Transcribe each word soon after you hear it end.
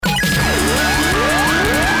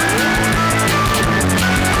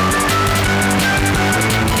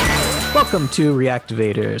Welcome to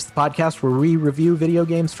Reactivators, the podcast where we review video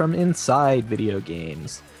games from inside video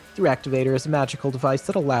games. The Reactivator is a magical device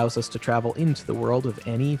that allows us to travel into the world of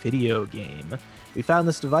any video game. We found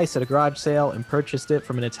this device at a garage sale and purchased it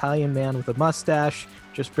from an Italian man with a mustache,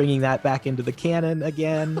 just bringing that back into the canon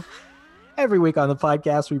again. Every week on the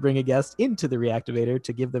podcast, we bring a guest into the Reactivator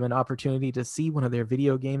to give them an opportunity to see one of their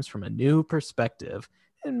video games from a new perspective,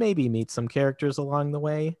 and maybe meet some characters along the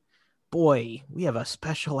way. Boy, we have a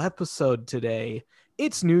special episode today.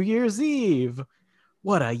 It's New Year's Eve.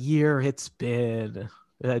 What a year it's been.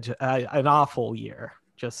 An awful year.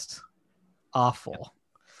 Just awful.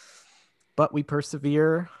 But we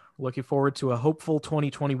persevere. Looking forward to a hopeful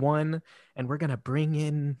 2021. And we're going to bring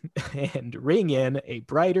in and ring in a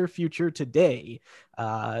brighter future today.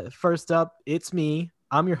 First up, it's me.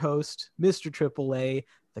 I'm your host, Mr. AAA,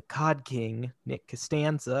 the COD King, Nick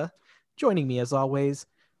Costanza. Joining me as always,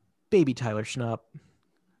 Baby Tyler Schnupp.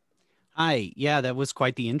 Hi. Yeah, that was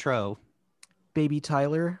quite the intro. Baby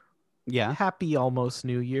Tyler. Yeah. Happy almost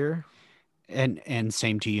New Year. And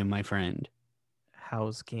same to you, my friend.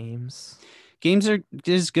 How's games? Games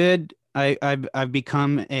is good. I've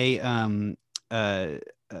become a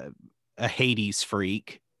Hades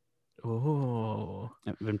freak. Oh.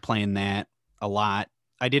 I've been playing that a lot.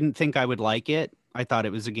 I didn't think I would like it. I thought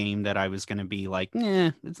it was a game that I was going to be like,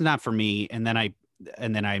 it's not for me. And then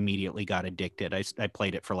I immediately got addicted. I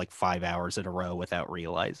played it for like 5 hours in a row without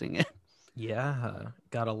realizing it. Yeah,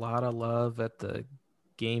 got a lot of love at the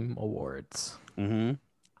Game Awards. Mm-hmm.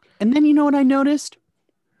 And then you know what I noticed?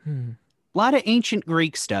 A lot of ancient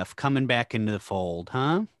Greek stuff coming back into the fold,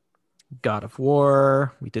 huh? God of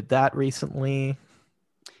War. We did that recently.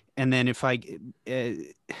 And then if I could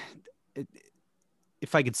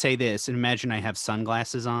say this, and imagine I have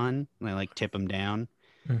sunglasses on and I like tip them down.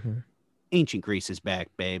 Mm-hmm. Ancient Greece is back,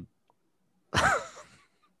 babe.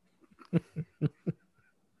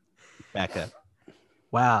 Back up.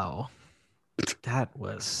 Wow. That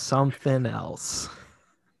was something else.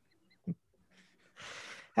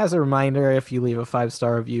 As a reminder, if you leave a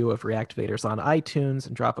 5-star review of Reactivators on iTunes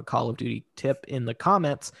and drop a Call of Duty tip in the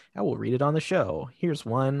comments, I will read it on the show. Here's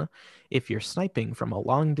one. If you're sniping from a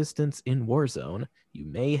long distance in Warzone, you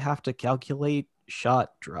may have to calculate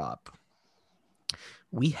shot drop.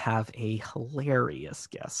 We have a hilarious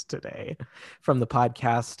guest today from the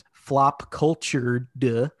podcast Flop Cultured,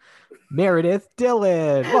 Meredith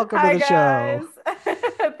Dillon. Welcome to the show.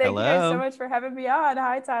 Thank you guys so much for having me on.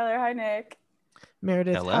 Hi, Tyler. Hi, Nick.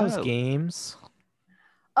 Meredith, hello. How's games?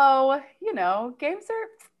 Oh, games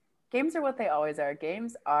are what they always are.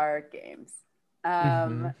 Games are games.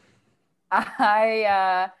 I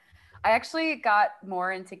actually got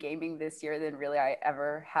more into gaming this year than really I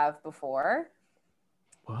ever have before.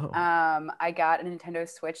 Whoa. I got a Nintendo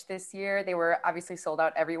Switch this year. They were obviously sold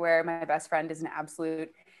out everywhere. My best friend is an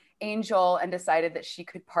absolute angel and decided that she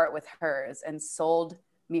could part with hers and sold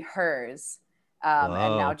me hers. And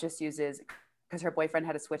now just uses, because her boyfriend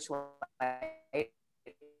had a Switch Lite,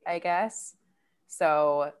 I guess.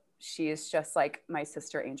 So she is just like my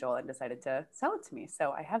sister angel and decided to sell it to me.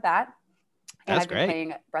 So I have that. And That's I've been great.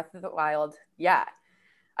 playing Breath of the Wild. Yeah.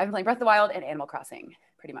 I've been playing Breath of the Wild and Animal Crossing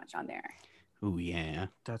pretty much on there. Oh, yeah.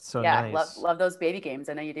 That's so yeah, nice. love those baby games.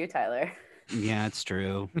 I know you do, Tyler. Yeah, it's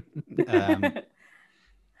true. I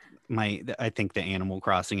think the Animal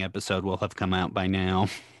Crossing episode will have come out by now.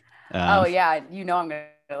 Oh, yeah. I'm going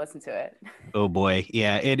to listen to it. Oh, boy.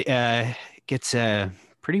 Yeah, it gets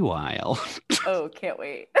pretty wild. Oh, can't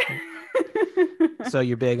wait. So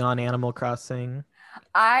you're big on Animal Crossing?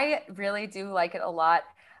 I really do like it a lot.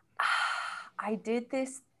 I did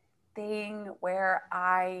this thing where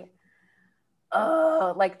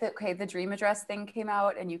the dream address thing came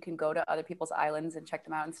out and you can go to other people's islands and check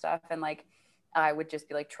them out and stuff. And like, I would just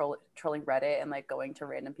be like trolling Reddit and like going to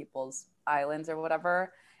random people's islands or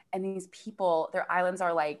whatever. And these people, their islands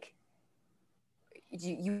are like,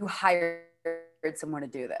 you hired someone to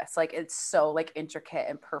do this. Like, it's so like intricate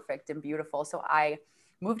and perfect and beautiful. So I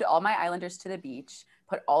moved all my islanders to the beach,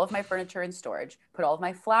 put all of my furniture in storage, put all of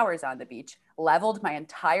my flowers on the beach, leveled my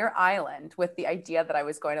entire island with the idea that I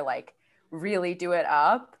was going to like really do it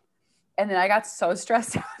up. And then I got so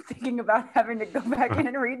stressed out thinking about having to go back in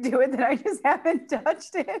and redo it that I just haven't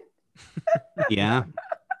touched it. Yeah.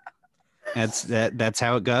 That's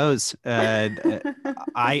how it goes.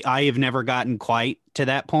 I have never gotten quite to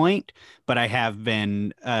that point, but I have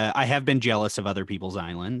been jealous of other people's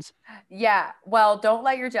islands. Yeah. Well, don't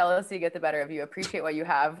let your jealousy get the better of you. Appreciate what you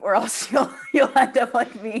have, or else you'll end up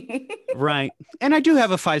like me. Right. And I do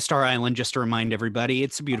have a 5-star island, just to remind everybody.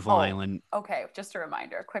 It's a beautiful island. Okay. Just a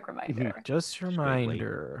reminder, quick reminder. Just a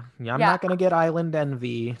reminder. Yeah, I'm not going to get island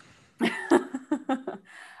envy.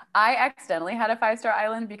 I accidentally had a 5-star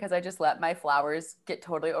island because I just let my flowers get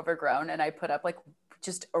totally overgrown, and I put up like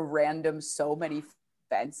just a random so many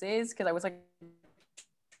fences because I was like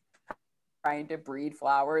trying to breed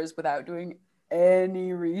flowers without doing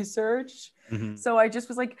any research. Mhm. So I just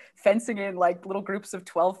was like fencing in like little groups of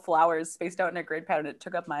 12 flowers spaced out in a grid pattern. It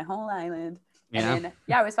took up my whole island. Yeah. And then,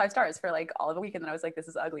 yeah, it was 5 stars for like all of a week. And then I was like, this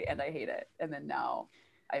is ugly and I hate it. And then now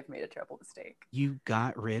I've made a terrible mistake. You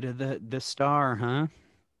got rid of the star, huh?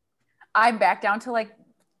 I'm back down to like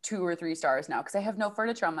 2 or 3 stars now because I have no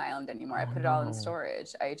furniture on my island anymore. I Oh, put it all in no.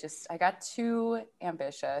 storage. I got too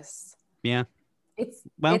ambitious. Yeah. It's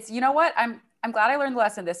Well- you know what? I'm glad I learned the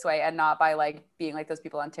lesson this way and not by like being like those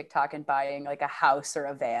people on TikTok and buying like a house or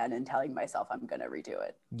a van and telling myself I'm gonna redo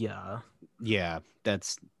it. Yeah. Yeah,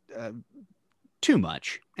 that's too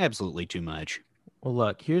much. Absolutely too much. Well,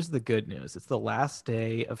 look, here's the good news. It's the last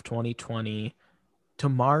day of 2020.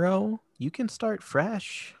 Tomorrow, you can start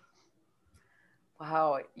fresh.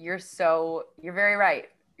 Wow, you're very right.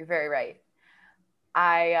 You're very right.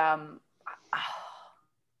 I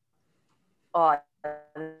oh,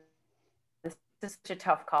 this is such a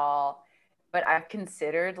tough call, but I've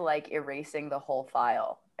considered like erasing the whole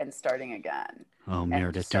file and starting again. Oh, And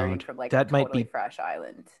Meredith, starting don't. from like That a might totally be- fresh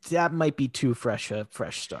island. That might be too fresh a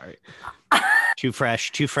fresh start. Too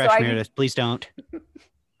fresh, I- Meredith. Please don't.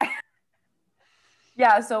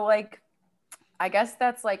 Yeah, so like I guess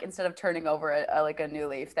that's like instead of turning over a new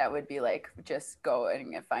leaf, that would be like just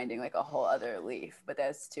going and finding like a whole other leaf. But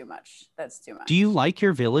that's too much. That's too much. Do you like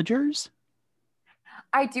your villagers?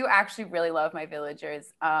 I do actually really love my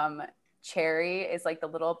villagers. Cherry is like the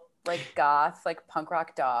little like goth like punk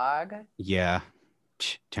rock dog. Yeah.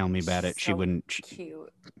 Tell me about it. She So wouldn't.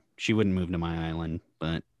 Cute. She wouldn't move to my island,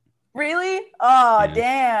 but Really? Oh, Yeah.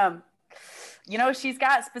 damn. You know, she's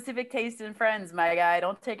got specific taste in friends, my guy.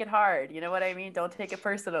 Don't take it hard. You know what I mean? Don't take it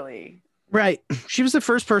personally. right. She was the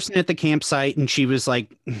first person at the campsite, and she was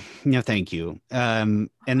like, "No, thank you." And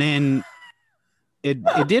then it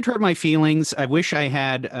did hurt my feelings. I wish I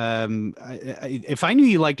had. If I knew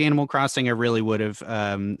you liked Animal Crossing, I really would have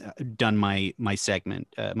done my segment,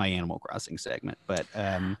 my Animal Crossing segment. But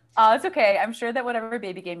It's okay. I'm sure that whatever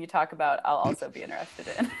baby game you talk about, I'll also be interested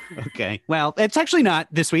in. okay, well, it's actually not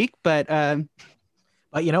this week, but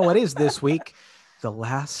But you know what is this week? The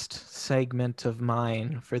last segment of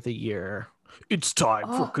mine for the year. It's time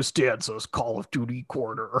for Oh. Costanza's Call of Duty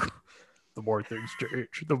Corner. The more things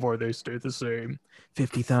change, the more they stay the same.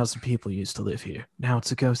 50,000 people used to live here. Now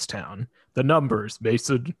it's a ghost town. The numbers,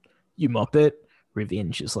 Mason. You muppet.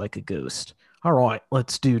 Revenge is like a ghost. All right,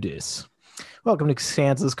 let's do this. Welcome to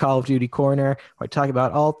Costanza's Call of Duty Corner, where I talk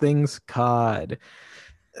about all things COD.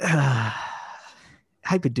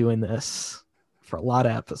 I've been doing this for a lot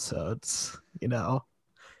of episodes, you know.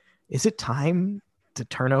 Is it time to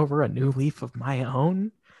turn over a new leaf of my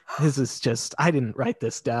own? This is just, I didn't write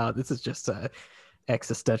this down. This is just a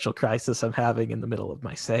existential crisis I'm having in the middle of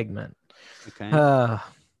my segment. okay.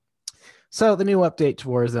 So the new update to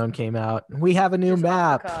Warzone came out. We have a new Just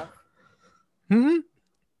off the map. cuff. Hmm?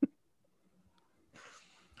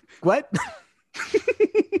 What?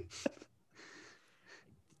 Did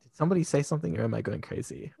somebody say something or am I going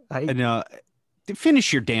crazy? No,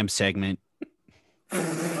 finish your damn segment.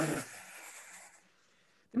 The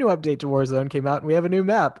new update to Warzone came out and we have a new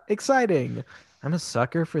map. Exciting. I'm a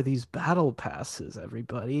sucker for these battle passes,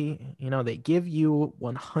 everybody. You know, they give you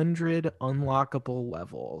 100 unlockable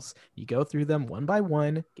levels. You go through them one by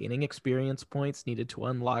one, gaining experience points needed to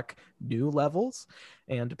unlock new levels.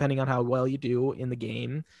 And depending on how well you do in the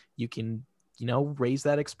game, you can, you know, raise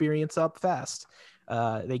that experience up fast.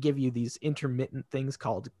 They give you these intermittent things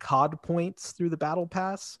called COD points through the battle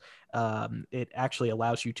pass. It actually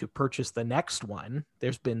allows you to purchase the next one.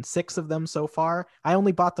 There's been 6 of them so far. I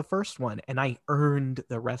only bought the first one and I earned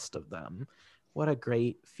the rest of them. What a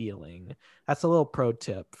great feeling. That's a little pro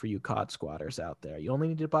tip for you COD squatters out there. You only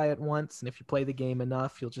need to buy it once, and if you play the game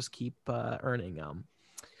enough, you'll just keep earning them.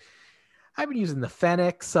 I've been using the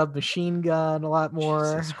Fennec submachine gun a lot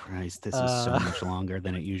more. Jesus Christ, this is so much longer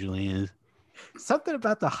than it usually is. Something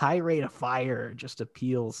about the high rate of fire just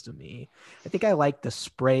appeals to me. I think I like the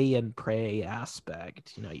spray and pray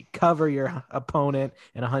aspect. You know, you cover your opponent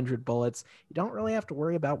in 100 bullets. You don't really have to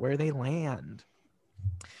worry about where they land.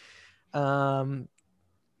 Emotional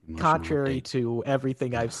Contrary update. to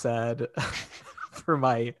everything I've said for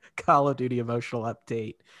my Call of Duty emotional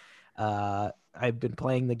update, I've been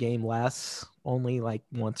playing the game less, only like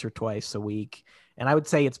once or twice a week. And I would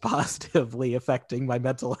say it's positively affecting my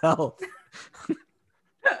mental health.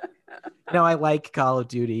 No, I like Call of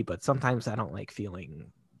Duty, but sometimes I don't like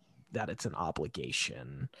feeling that it's an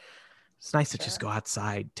obligation. It's nice to just go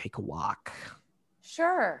outside, take a walk.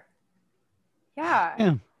 Sure. Yeah.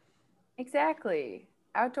 Yeah. Exactly.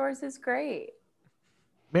 Outdoors is great.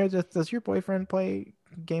 Meredith, does your boyfriend play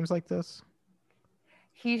games like this?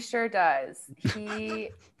 He sure does.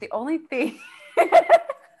 The only thing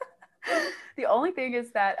the only thing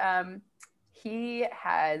is that he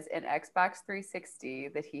has an Xbox 360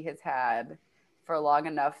 that he has had for long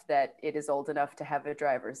enough that it is old enough to have a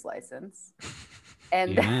driver's license.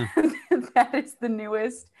 And that is the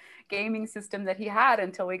newest gaming system that he had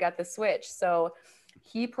until we got the Switch. So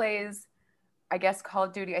he plays, I guess, Call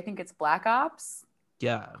of Duty. I think it's Black Ops.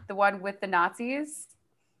 Yeah. The one with the Nazis.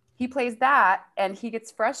 He plays that and he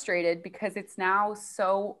gets frustrated because it's now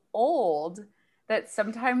so old that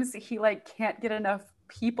sometimes he like can't get enough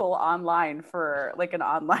people online for like an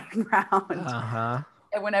online round. Uh-huh.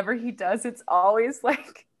 And whenever he does, it's always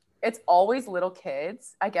little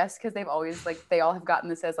kids, I guess, because they've always they all have gotten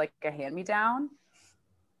this as like a hand-me-down.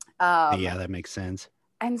 Yeah, that makes sense.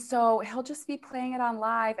 And so he'll just be playing it on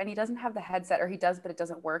live and he doesn't have the headset, or he does, but it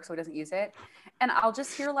doesn't work. So he doesn't use it. And I'll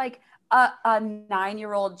just hear like a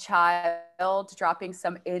 9-year-old child dropping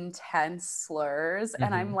some intense slurs. Mm-hmm.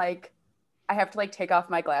 And I'm like, I have to like take off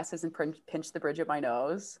my glasses and pinch the bridge of my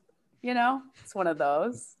nose. You know, it's one of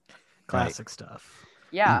those. Classic stuff.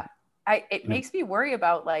 Yeah. It makes me worry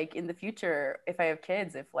about like in the future, if I have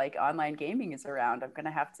kids, if like online gaming is around, I'm going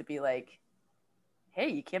to have to be like, hey,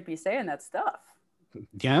 you can't be saying that stuff.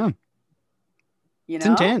 Yeah. You know, it's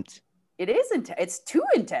intense. It is intense. It's too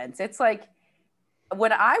intense. It's like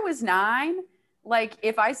when I was 9, like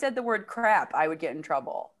if I said the word crap, I would get in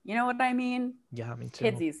trouble. You know what I mean? Yeah, me too.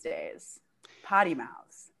 Kids these days, potty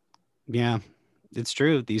mouths. Yeah, it's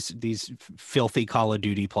true. These filthy Call of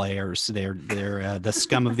Duty players, they're the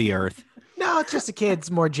scum of the earth. No, it's just a kids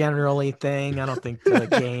more generally thing. I don't think the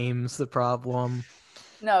game's the problem.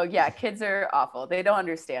 No, yeah, kids are awful. They don't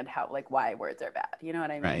understand why words are bad. You know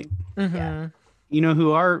what I mean? Right. Mm-hmm. Yeah. You know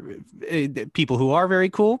who are people who are very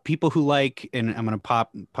cool? People who like, and I'm going to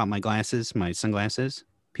pop my sunglasses.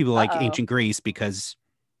 People like ancient Greece, because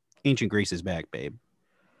ancient Greece is back, babe.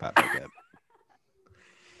 Pop back up.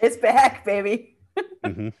 It's back, baby.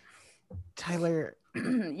 Mm-hmm. Tyler.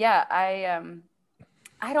 Yeah,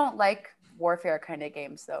 I don't like warfare kind of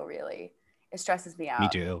games though, really. It stresses me out. Me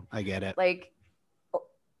too. I get it. Like,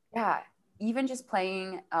 yeah, even just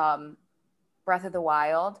playing Breath of the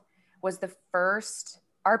Wild was the first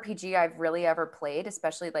RPG I've really ever played,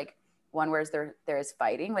 especially like one where there is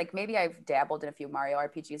fighting. Like maybe I've dabbled in a few Mario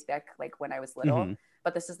RPGs back like when I was little, mm-hmm.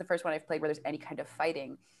 but this is the first one I've played where there's any kind of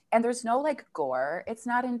fighting. And there's no like gore. It's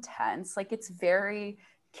not intense. Like it's very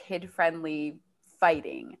kid-friendly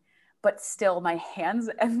fighting, but still my hands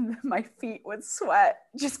and my feet would sweat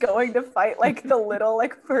just going to fight like the little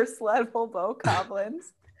like first level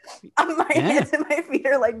bokoblins. My hands and my feet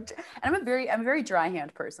are like, and I'm a very dry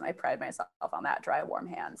hand person. I pride myself on that, dry, warm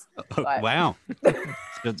hands. But... Wow.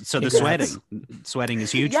 So the sweating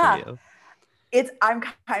is huge for you. I'm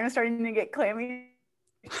kind of starting to get clammy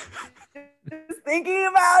just thinking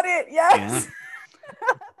about it. Yes.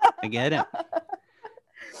 Yeah. I get it.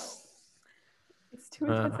 It's too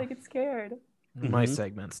intense. I get scared. My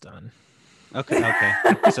segment's done. Okay.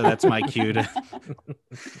 So that's my cue to.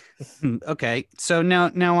 Okay. So now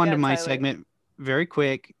on to my segment. Very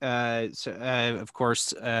quick. Of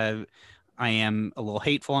course, I am a little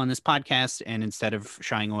hateful on this podcast, and instead of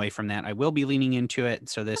shying away from that, I will be leaning into it.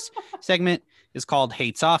 So this segment is called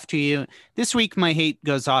 "Hates Off to You." This week, my hate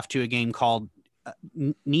goes off to a game called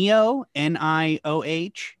Nioh,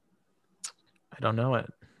 Nioh. I don't know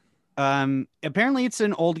it. Apparently it's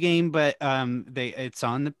an old game, but it's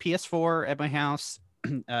on the PS4 at my house.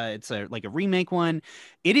 It's a remake one.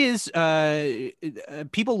 It is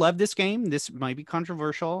people love this game. This might be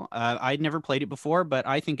controversial. I'd never played it before, but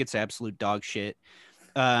I think it's absolute dog shit.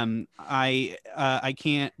 I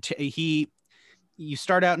can't you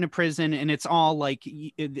start out in a prison and it's all like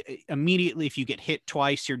immediately if you get hit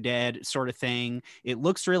twice you're dead sort of thing. It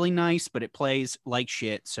looks really nice, but it plays like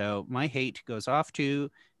shit. So my hate goes off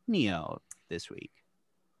to Nioh this week.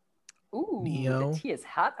 Ooh, Nioh. The tea is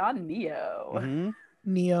hot on Nioh. Mm-hmm.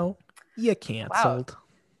 Nioh, you canceled. Wow.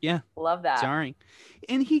 Yeah, love that. Sorry.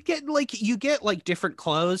 And you get different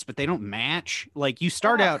clothes, but they don't match. Like you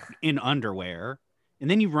start out in underwear, and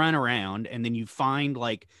then you run around, and then you find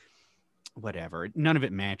like whatever. None of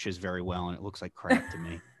it matches very well, and it looks like crap to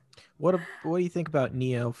me. What do you think about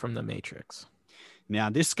Neo from The Matrix? Now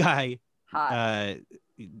this guy, hot.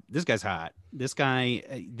 This guy's hot. This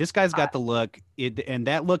guy's got the look, and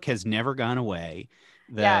that look has never gone away.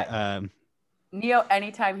 Neo,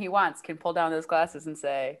 anytime he wants, can pull down those glasses and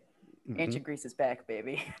say, Ancient Greece is back,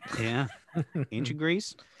 baby. Yeah. Ancient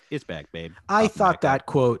Greece is back, babe. I Popping thought back that up.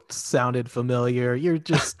 quote sounded familiar. You're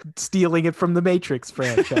just stealing it from the Matrix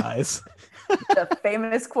franchise. The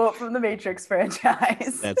famous quote from the Matrix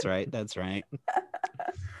franchise. That's right. That's right.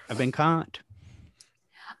 I've been caught.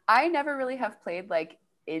 I never really have played like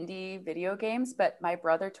indie video games, but my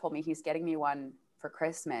brother told me he's getting me one for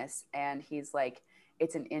Christmas, and he's like,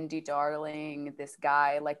 it's an indie darling. This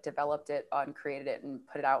guy like developed it created it and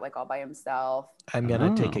put it out like all by himself. I'm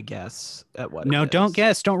going to take Oh. a guess at what No, it is. don't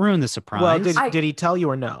guess. Don't ruin the surprise. Well, did he tell you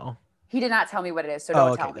or no? He did not tell me what it is, so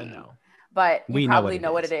don't okay, tell then me. no. But you We know probably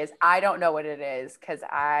know what it is. I don't know what it is because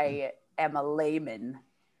I am a layman.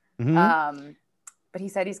 Mhm. But he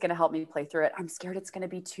said he's going to help me play through it. I'm scared it's going to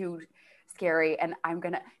be too scary, and I'm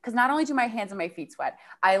going to, because not only do my hands and my feet sweat,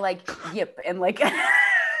 I like yip and like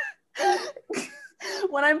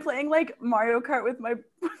when I'm playing like Mario Kart with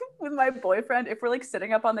my boyfriend, if we're like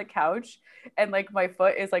sitting up on the couch and like my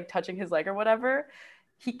foot is like touching his leg or whatever,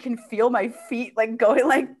 he can feel my feet like going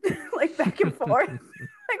like like back and forth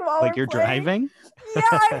like while Like we're you're playing. driving?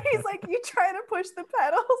 Yeah, and he's like, you try to push the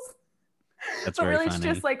pedals. That's but very really funny. it's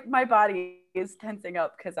just like my body is tensing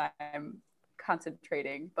up because I'm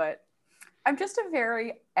concentrating, but I'm just a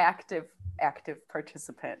very active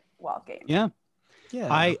participant while gaming. Yeah.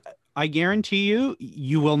 Yeah. I guarantee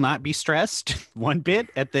you will not be stressed one bit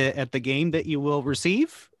at the game that you will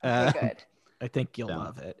receive. Okay, good. I think you'll So.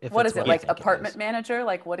 love it. If What it's is it, I like think Apartment is. Manager?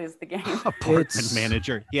 Like, what is the game? Apartment It's-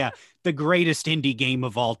 Manager. Yeah. The greatest indie game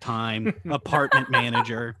of all time. Apartment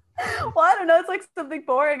Manager. Well, I don't know. It's like something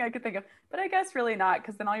boring I could think of, but I guess really not,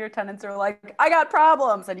 because then all your tenants are like, I got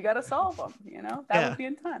problems and you got to solve them. You know, that would be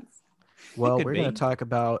intense. Well, could we're going be. to talk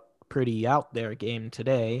about a pretty out there game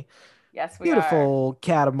today. Yes, we Beautiful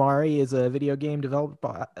Katamari is a video game developed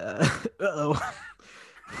by.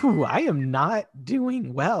 I am not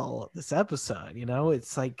doing well this episode. You know,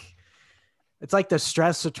 it's like the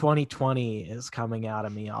stress of 2020 is coming out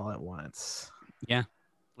of me all at once. Yeah.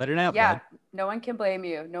 Let it out, Yeah, bud. no one can blame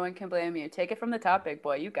you. No one can blame you. Take it from the top, big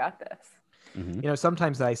boy. You got this. Mhm. You know,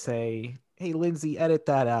 sometimes I say, "Hey, Lindsay, edit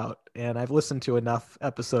that out," and I've listened to enough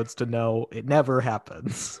episodes to know it never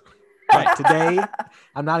happens. But today,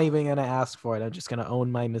 I'm not even going to ask for it. I'm just going to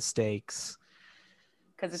own my mistakes.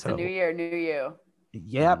 Because it's a new year, new you.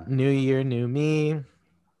 Yep, new year, new me.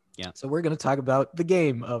 Yeah. So we're going to talk about the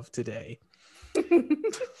game of today.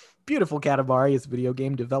 Beautiful Katamari is a video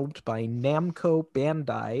game developed by Namco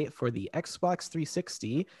Bandai for the Xbox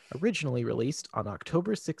 360, originally released on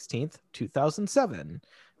October 16th, 2007.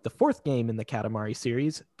 The fourth game in the Katamari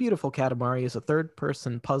series, Beautiful Katamari is a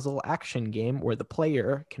third-person puzzle action game where the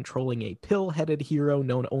player, controlling a pill-headed hero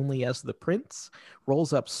known only as the Prince,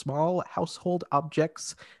 rolls up small household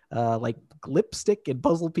objects like lipstick and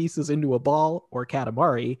puzzle pieces into a ball, or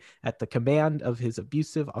Katamari, at the command of his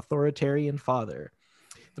abusive authoritarian father.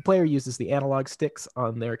 The player uses the analog sticks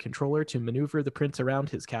on their controller to maneuver the prince around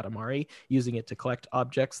his Katamari, using it to collect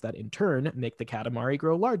objects that in turn make the Katamari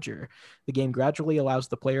grow larger. The game gradually allows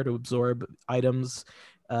the player to absorb items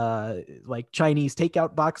like Chinese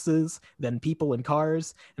takeout boxes, then people and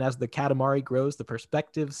cars, and as the Katamari grows, the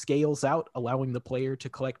perspective scales out, allowing the player to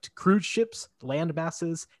collect cruise ships, land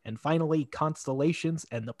masses, and finally constellations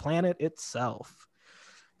and the planet itself.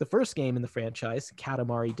 The first game in the franchise,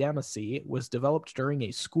 Katamari Damacy, was developed during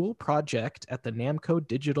a school project at the Namco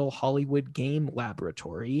Digital Hollywood Game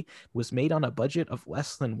Laboratory, was made on a budget of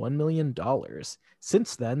less than $1 million.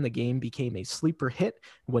 Since then, the game became a sleeper hit,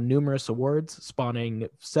 won numerous awards, spawning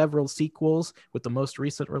several sequels, with the most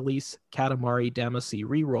recent release, Katamari Damacy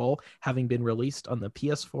Reroll, having been released on the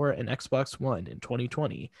PS4 and Xbox One in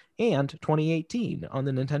 2020, and 2018 on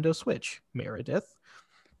the Nintendo Switch. Meredith?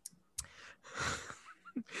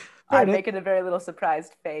 I'm making a very little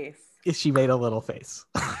surprised face. She made a little face.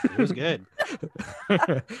 It was good.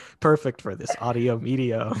 Perfect for this audio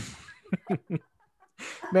medium.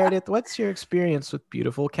 Meredith, what's your experience with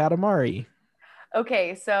Beautiful Katamari?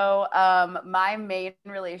 Okay, so my main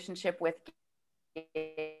relationship with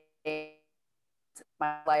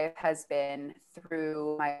my life has been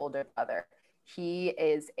through my older brother. He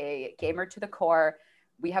is a gamer to the core.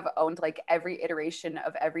 We have owned like every iteration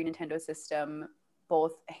of every Nintendo system,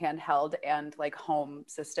 both handheld and like home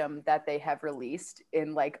system that they have released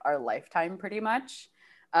in like our lifetime pretty much.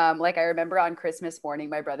 Like I remember on Christmas morning,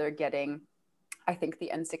 my brother getting, I think,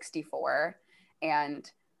 the N64, and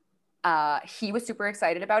he was super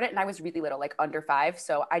excited about it. And I was really little, like under 5.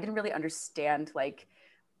 So I didn't really understand like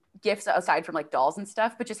gifts aside from like dolls and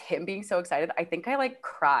stuff, but just him being so excited. I think I like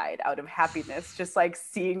cried out of happiness, just like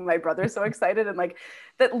seeing my brother so excited, and like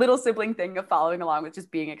that little sibling thing of following along with just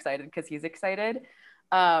being excited because he's excited.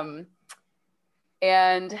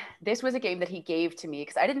 And this was a game that he gave to me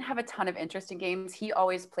because I didn't have a ton of interest in games. He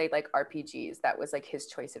always played like RPGs. That was like his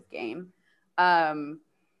choice of game. And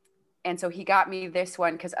so he got me this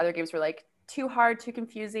one because other games were like too hard, too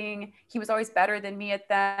confusing. He was always better than me at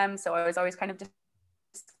them. So I was always kind of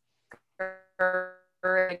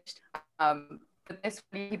discouraged. But this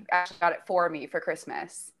one, he actually got it for me for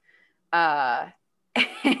Christmas.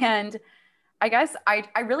 And I guess I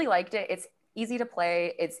really liked it. It's easy to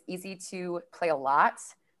play. It's easy to play a lot.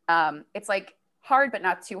 It's like hard, but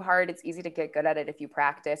not too hard. It's easy to get good at it if you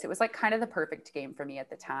practice. It was like kind of the perfect game for me at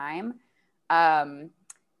the time.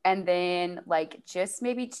 And then like just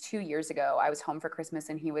maybe 2 years ago, I was home for Christmas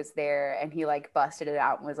and he was there and he like busted it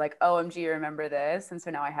out and was like, OMG, remember this? And so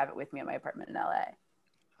now I have it with me at my apartment in LA.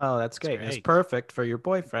 Oh, that's great. great. It's perfect for your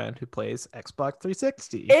boyfriend who plays Xbox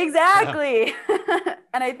 360. Exactly. Yeah.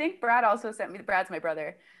 And I think Brad also sent me, Brad's my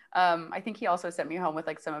brother. I think he also sent me home with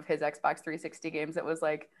like some of his Xbox 360 games that was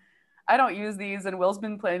like, I don't use these, and Will's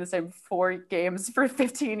been playing the same 4 games for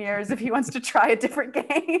 15 years if he wants to try a different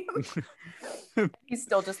game. He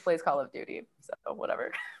still just plays Call of Duty, so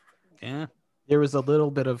whatever. Yeah. There was a little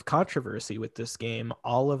bit of controversy with this game.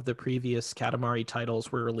 All of the previous Katamari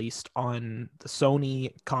titles were released on the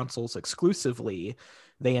Sony consoles exclusively.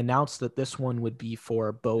 They announced that this one would be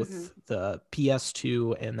for both the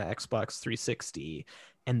PS2 and the Xbox 360.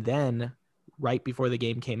 And then right before the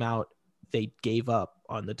game came out, they gave up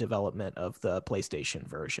on the development of the PlayStation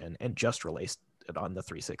version and just released it on the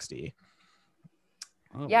 360.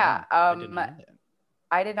 Oh, Yeah. wow.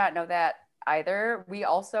 I did not know that either. We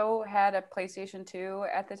also had a PlayStation 2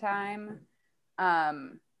 at the time.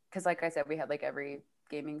 Because like I said, we had like every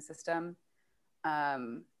gaming system.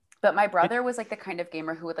 But my brother was like the kind of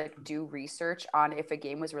gamer who would like do research on if a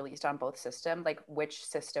game was released on both systems, like which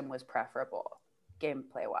system was preferable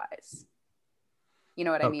gameplay wise. You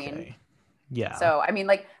know what I mean? Yeah. So I mean,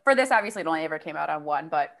 like for this, obviously it only ever came out on one,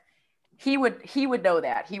 but he would know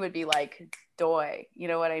that. He would be like, "Doy," you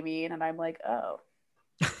know what I mean? And I'm like, "Oh."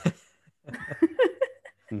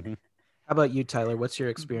 How about you, Tyler? What's your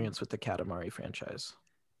experience with the Katamari franchise?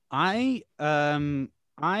 I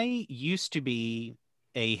used to be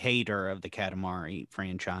a hater of the Katamari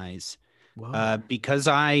franchise because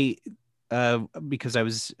I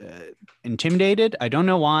was intimidated. I don't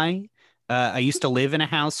know why. I used to live in a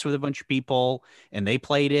house with a bunch of people and they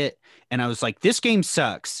played it. And I was like, this game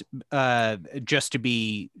sucks. Just to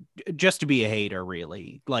be a hater,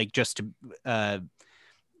 really. Like just to,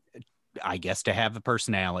 I guess to have a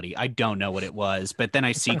personality. I don't know what it was, but then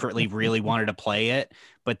I secretly really wanted to play it.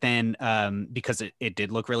 But then because it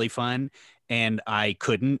did look really fun and I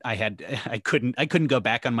couldn't go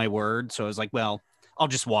back on my word. So I was like, well, I'll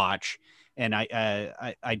just watch. And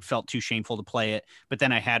I felt too shameful to play it. But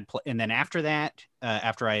then and then after that,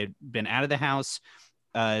 after I had been out of the house,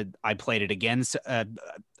 I played it again.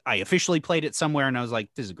 I officially played it somewhere and I was like,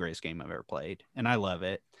 this is the greatest game I've ever played. And I love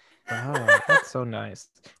it. Wow, that's so nice.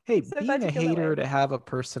 Hey, So being a hater to have a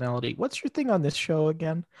personality, what's your thing on this show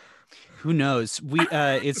again? Who knows?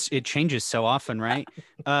 It changes so often, right?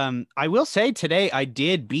 I will say today I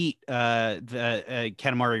did beat the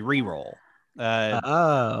Katamari reroll.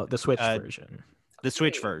 The Switch version. The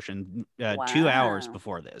Switch version, Wow. 2 hours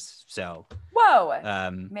before this. So,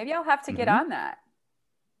 whoa, maybe I'll have to get on that.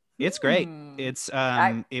 It's great. It's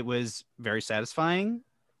it was very satisfying.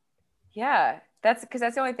 Yeah, that's because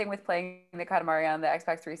that's the only thing with playing the Katamari on the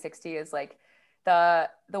Xbox 360 is like the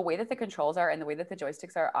way that the controls are and the way that the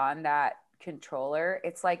joysticks are on that controller.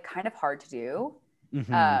 It's like kind of hard to do.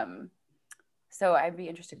 So I'd be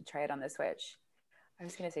interested to try it on the Switch. I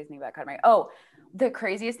was going to say something about Katamari. Oh, the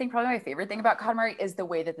craziest thing, probably my favorite thing about Katamari is the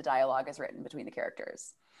way that the dialogue is written between the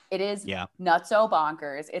characters. It is nutso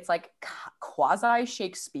bonkers. It's like quasi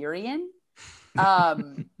Shakespearean.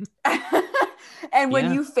 And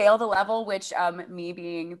when you fail the level, which me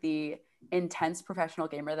being the intense professional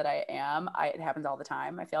gamer that I am, it happens all the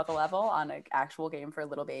time. I fail the level on an actual game for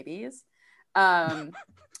little babies. And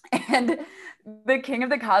the king of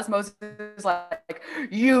the cosmos is like,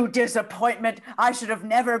 you disappointment. I should have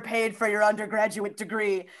never paid for your undergraduate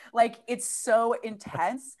degree. Like, it's so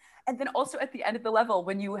intense. And then also at the end of the level,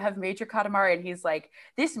 when you have made your Katamari and he's like,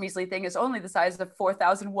 this measly thing is only the size of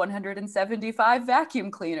 4,175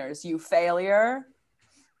 vacuum cleaners, you failure.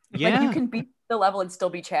 Yeah. Like, you can beat the level and still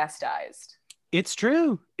be chastised. It's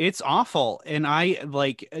true. It's awful. And I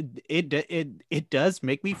like it does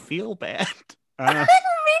make me feel bad. Me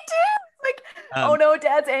too. Like, oh no,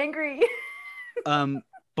 Dad's angry.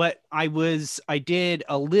 But I did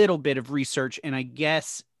a little bit of research, and I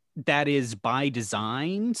guess that is by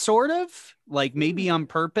design, sort of, like maybe on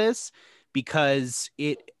purpose, because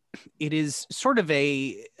it is sort of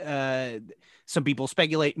a some people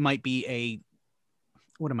speculate might be a,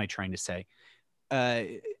 what am I trying to say?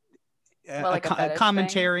 Like a fetish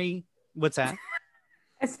commentary. Thing? What's that?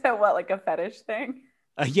 Is that like a fetish thing?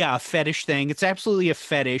 Yeah, a fetish thing. It's absolutely a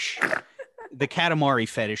fetish. The Katamari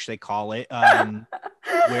fetish, they call it.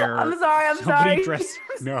 Where I'm sorry.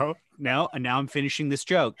 No. Now I'm finishing this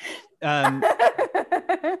joke. Where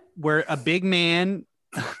a big man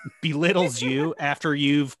belittles you after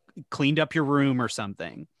you've cleaned up your room or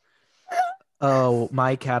something. Oh,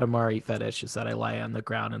 my Katamari fetish is that I lie on the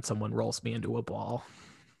ground and someone rolls me into a ball.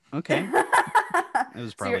 Okay. It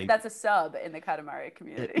was probably... that's a sub in the Katamari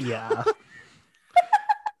community. Yeah.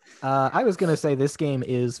 I was going to say this game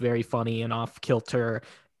is very funny and off kilter.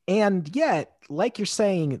 And yet, like you're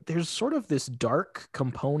saying, there's sort of this dark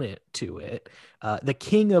component to it. The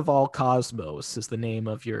king of all cosmos is the name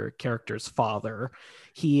of your character's father.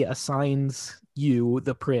 He assigns you,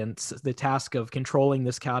 the prince, the task of controlling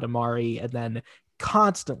this Katamari and then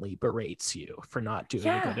constantly berates you for not doing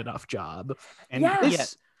a good enough job. And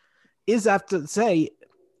this is, I have to say,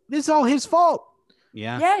 this is all his fault.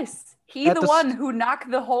 Yeah. Yes. He's the one who knocked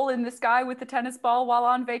the hole in the sky with the tennis ball while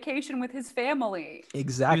on vacation with his family.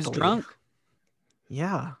 Exactly. He was drunk.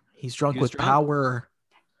 Yeah. He's drunk with power.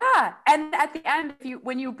 Yeah. And at the end,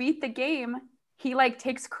 when you beat the game, he like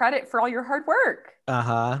takes credit for all your hard work.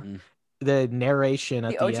 Uh-huh. The narration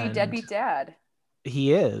at the OG end. deadbeat dad.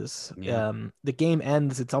 He is. Yeah. The game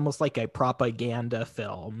ends. It's almost like a propaganda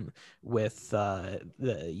film with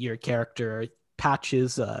your character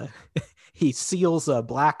patches. He seals a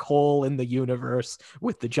black hole in the universe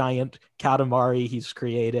with the giant Katamari he's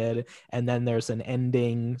created. And then there's an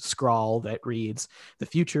ending scrawl that reads, "The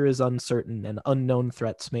future is uncertain and unknown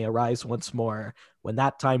threats may arise once more. When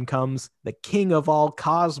that time comes, the king of all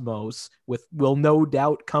cosmos will no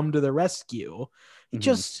doubt come to the rescue." He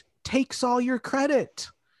just takes all your credit.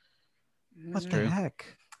 What the heck?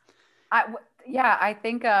 I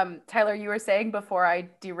think, Tyler, you were saying before I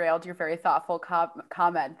derailed your very thoughtful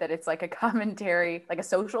comment that it's like a commentary, like a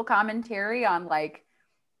social commentary on like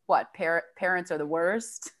what parents are the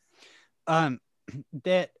worst.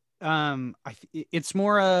 It's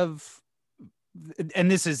more of,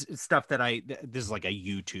 and this is stuff that this is like a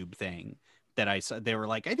YouTube thing that I saw. They were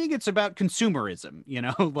like, I think it's about consumerism,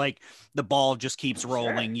 like the ball just keeps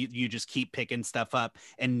rolling. Sure. You just keep picking stuff up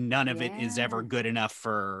and none of it is ever good enough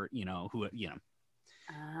for, who.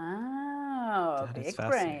 Oh, big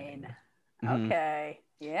brain. Okay.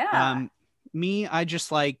 Yeah. Me, I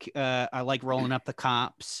just like, I like rolling up the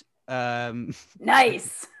cops.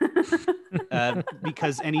 Nice.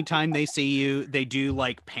 Because anytime they see you, they do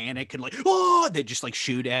like panic and like, oh, they just like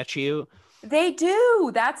shoot at you. They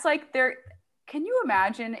do. That's like can you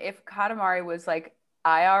imagine if Katamari was like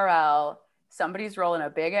IRL, somebody's rolling a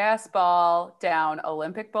big ass ball down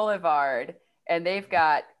Olympic Boulevard and they've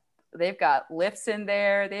got lifts in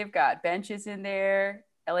there, they've got benches in there.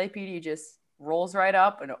 LAPD just rolls right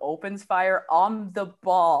up and opens fire on the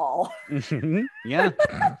ball. Yeah.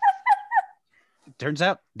 Turns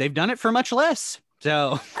out they've done it for much less.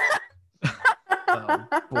 So oh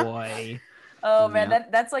boy. Oh man,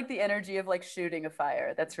 that's like the energy of like shooting a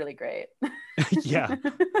fire. That's really great. Yeah,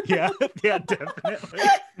 definitely.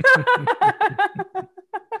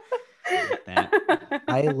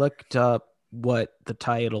 I looked up what the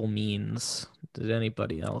title means. Did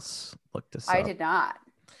anybody else look this up? I did not.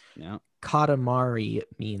 No. Katamari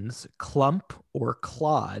means clump or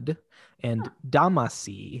clod, and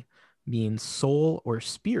Damacy means soul or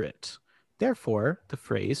spirit. Therefore, the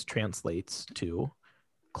phrase translates to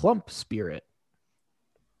clump spirit.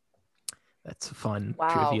 That's a fun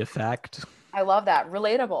trivia fact. I love that.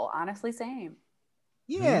 Relatable. Honestly, same.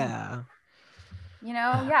 Yeah.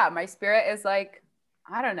 My spirit is like,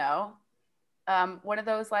 I don't know, one of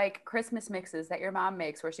those like Christmas mixes that your mom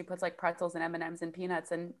makes where she puts like pretzels and M&Ms and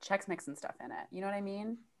peanuts and Chex Mix and stuff in it. You know what I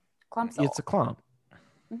mean? Clump soul. It's a clump.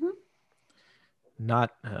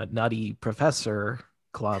 Not a nutty professor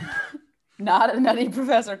clump. Not a nutty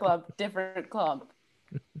professor clump. Different clump.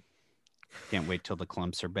 Can't wait till the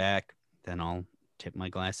clumps are back. Then I'll tip my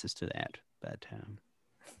glasses to that. But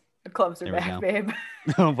the clumps are back, babe.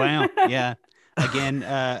 Oh wow, yeah. Again,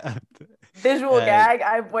 visual gag.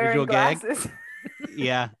 I'm wearing glasses.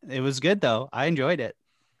 Yeah, it was good though. I enjoyed it.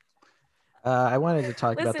 I wanted to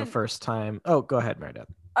talk about the first time. Oh, go ahead,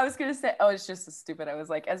 Meredith. I was gonna say, it's just so stupid. I was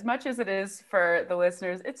like, as much as it is for the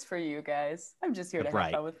listeners, it's for you guys. I'm just here to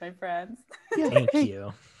have fun with my friends. Yeah, thank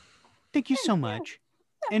you. Thank you so much.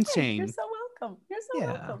 Yeah, insane. You're so welcome. You're so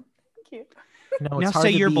welcome. Thank you. No, now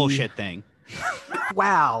say your bullshit thing.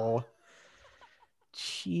 Wow.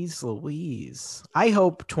 Jeez Louise. I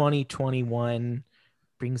hope 2021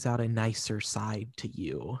 brings out a nicer side to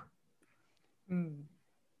you.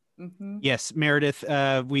 Mm-hmm. Yes, Meredith,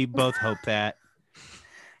 we both hope that.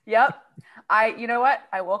 Yep. You know what?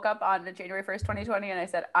 I woke up on January 1st, 2020, and I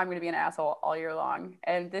said, I'm going to be an asshole all year long.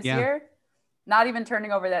 And this year, not even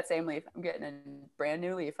turning over that same leaf. I'm getting a brand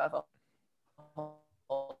new leaf of a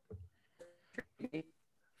whole tree.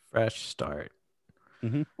 Fresh start.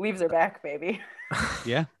 Mm-hmm. Leaves are back, baby.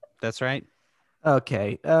 Yeah, that's right.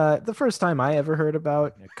 Okay. The first time I ever heard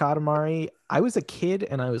about Katamari, I was a kid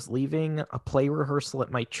and I was leaving a play rehearsal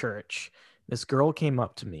at my church. This girl came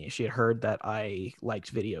up to me. She had heard that I liked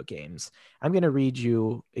video games. I'm going to read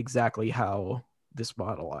you exactly how this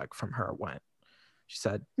monologue from her went. She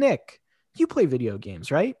said, Nick, you play video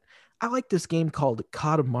games, right? I like this game called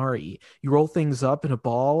Katamari. You roll things up in a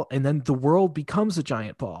ball and then the world becomes a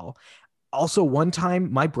giant ball. Also, one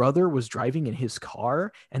time my brother was driving in his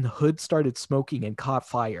car and the hood started smoking and caught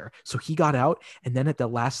fire. So he got out and then at the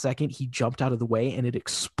last second he jumped out of the way and it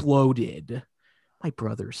exploded. My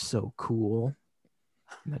brother's so cool.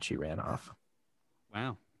 And then she ran off.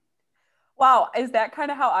 Wow. Wow, is that kind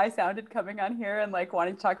of how I sounded coming on here and like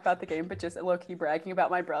wanting to talk about the game, but just low-key bragging about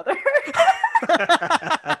my brother?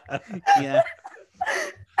 Yeah.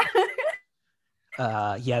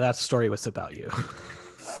 Yeah, that story was about you.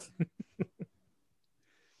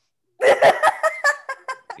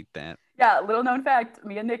 Like that. Yeah, little known fact,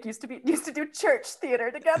 me and Nick used to do church theater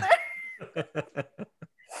together.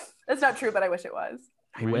 That's not true, but I wish it was.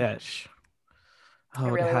 I wish. Oh, I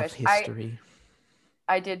really to have wish. history.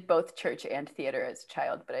 I did both church and theater as a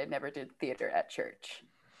child, but I never did theater at church.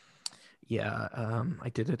 Yeah, I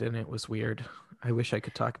did it and it was weird. I wish I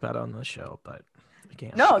could talk about it on the show, but I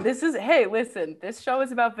can't. No, hey, listen, this show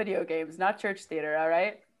is about video games, not church theater, all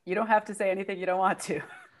right? You don't have to say anything you don't want to.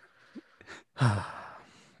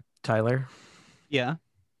 Tyler? Yeah.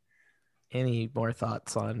 Any more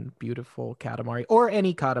thoughts on beautiful Katamari or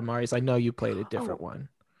any Katamaris? I know you played a different one.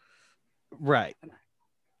 Right.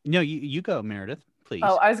 No, you go, Meredith, please.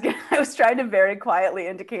 Oh, I was trying to very quietly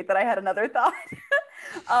indicate that I had another thought.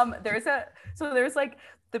 There's like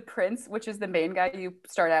the prince, which is the main guy you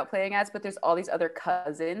start out playing as, but there's all these other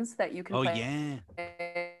cousins that you can play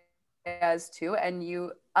as too, and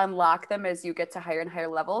you unlock them as you get to higher and higher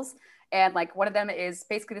levels. And like one of them is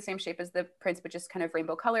basically the same shape as the prince, but just kind of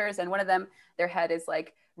rainbow colors. And one of them, their head is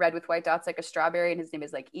like red with white dots, like a strawberry, and his name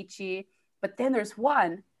is like Ichi. But then there's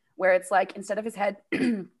one where it's like, instead of his head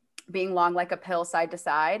being long like a pill side to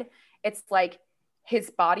side, it's like his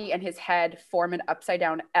body and his head form an upside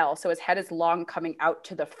down L. So his head is long coming out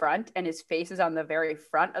to the front and his face is on the very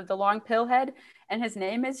front of the long pill head. And his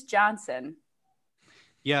name is Johnson.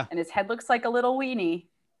 Yeah. And his head looks like a little weenie.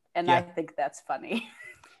 And I think that's funny.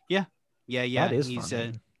 Yeah. Yeah. That is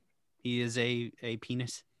funny. He is a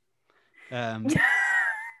penis. And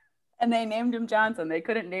they named him Johnson. They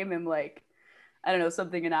couldn't name him like, I don't know,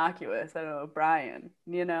 something innocuous. I don't know, Brian,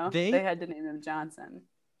 you know? They had to name him Johnson.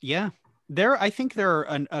 Yeah. I think there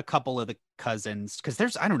are a couple of the cousins,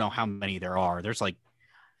 because I don't know how many there are. There's like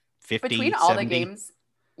 50, between all 70. the games.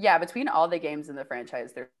 Yeah, between all the games in the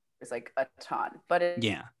franchise, there's like a ton. But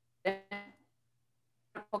in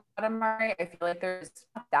Katamari, I feel like there's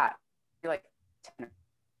not that. I feel like 10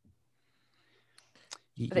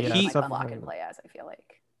 that you can unlock and play as, I feel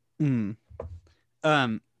like.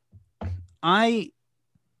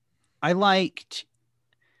 I liked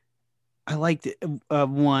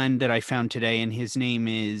one that I found today, and his name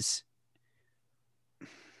is,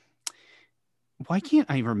 why can't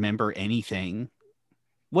I remember anything?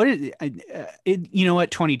 What is it? You know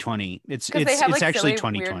what? 2020. It's actually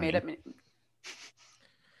 2020.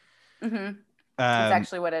 It's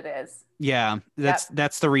actually what it is. Yeah,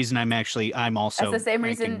 that's the reason I'm also that's the same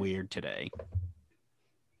reason weird today.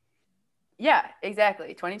 Yeah,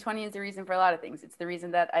 exactly. 2020 is the reason for a lot of things. It's the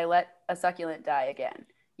reason that I let a succulent die again.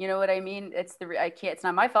 You know what I mean? It's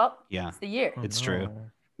not my fault. Yeah. It's the year. It's true.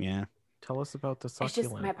 Yeah. Tell us about the succulent. It's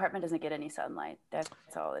just my apartment doesn't get any sunlight. That's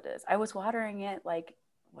all it is. I was watering it, like,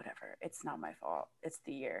 whatever. It's not my fault. It's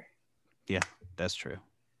the year. Yeah, that's true.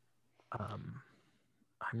 I'm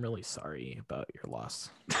really sorry about your loss.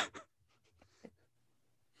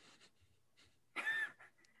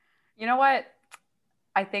 You know what?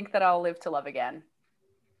 I think that I'll live to love again.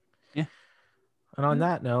 Yeah. And on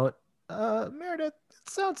that note, Meredith, it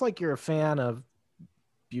sounds like you're a fan of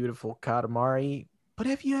beautiful Katamari, but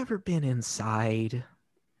have you ever been inside?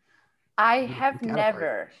 I have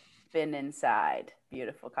never been inside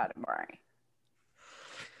beautiful Katamari.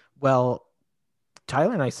 Well,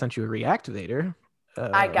 Tyler and I sent you a reactivator.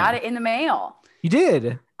 I got it in the mail. You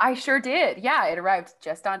did? I sure did. Yeah, it arrived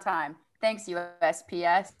just on time. Thanks,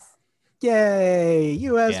 USPS. Yay!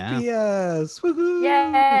 USPS! Woohoo!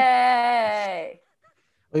 Yay!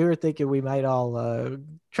 We were thinking we might all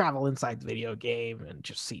travel inside the video game and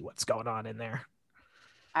just see what's going on in there.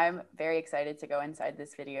 I'm very excited to go inside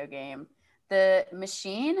this video game. The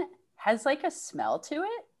machine has like a smell to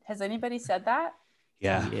it. Has anybody said that?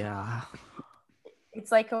 Yeah.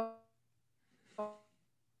 It's like a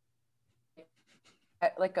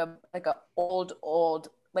old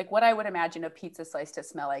like what I would imagine a pizza slice to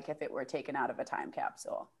smell like if it were taken out of a time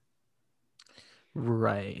capsule.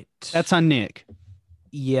 Right. That's on Nick.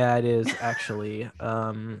 Yeah, it is actually.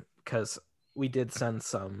 Because we did send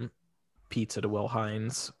some pizza to Will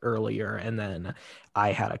Hines earlier, and then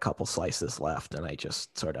I had a couple slices left, and I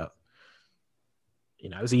just sort of,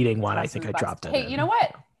 I was eating one. I think I dropped it. Hey, you know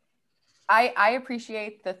what? I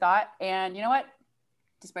appreciate the thought, and you know what?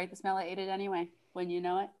 Despite the smell, I ate it anyway. When you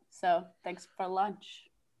know it. So thanks for lunch.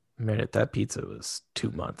 Meredith, that pizza was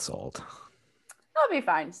 2 months old. I'll be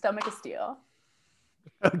fine. Stomach of steel.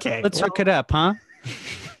 Okay. Let's hook it up, huh?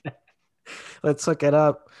 Let's hook it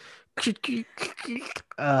up. Whatever.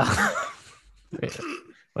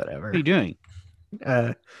 What are you doing?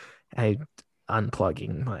 I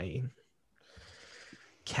unplugging my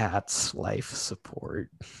cat's life support.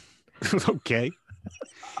 Okay.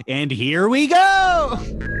 And here we go.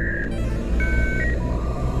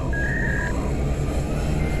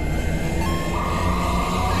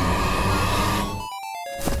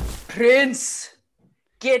 Prince,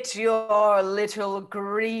 get your little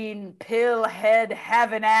green pill head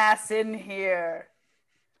having ass in here.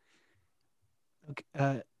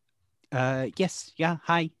 Okay, yes, yeah,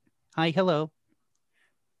 hi, hello.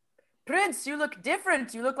 Prince, you look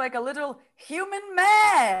different. You look like a little human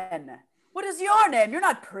man. What is your name? You're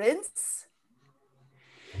not Prince.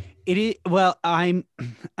 It is, well, I'm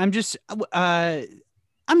just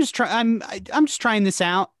trying this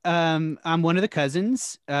out. I'm one of the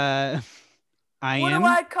cousins. What do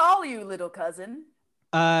I call you, little cousin?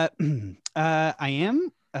 I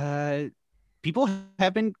am. People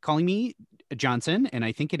have been calling me Johnson, and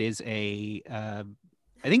I think it is a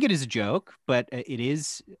joke, but it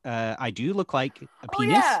is. I do look like a penis. Oh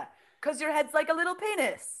yeah, because your head's like a little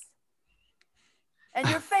penis, and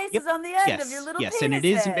your face is on the end of your little penis. Yes, and it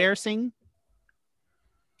is head. embarrassing.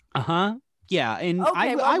 Yeah, and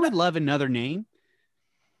Okay, I would love another name.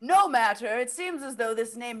 No matter. It seems as though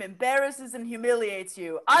this name embarrasses and humiliates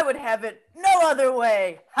you. I would have it no other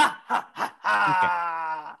way. Ha ha ha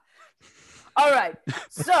ha. Okay. All right.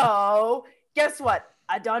 So, guess what?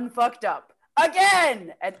 I done fucked up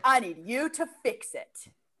again, and I need you to fix it.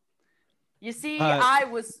 You see, I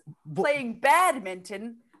was playing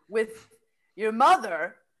badminton with your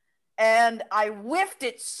mother, and I whiffed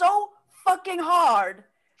it so fucking hard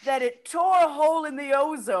that it tore a hole in the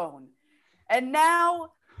ozone. And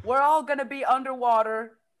now we're all going to be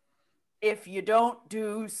underwater if you don't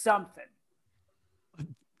do something.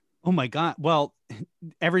 Oh my God. Well,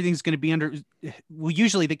 everything's going to be under. Well,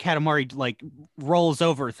 usually the Katamari like rolls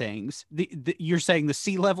over things. You're saying the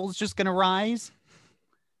sea level is just going to rise?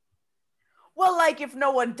 Well, like if no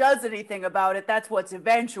one does anything about it, that's what's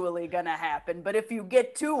eventually going to happen. But if you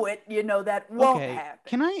get to it, that won't happen.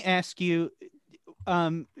 Can I ask you,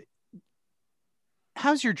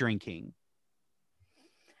 how's your drinking?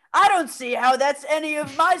 I don't see how that's any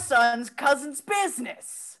of my son's cousin's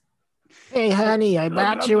business. Hey, honey, I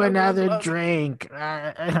bought you another drink.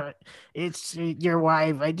 It's your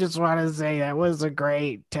wife. I just want to say that was a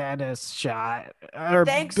great tennis shot.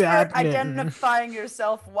 Thanks for identifying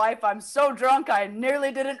yourself, wife. I'm so drunk I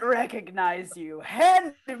nearly didn't recognize you.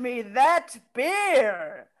 Hand me that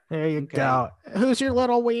beer. There you go. Who's your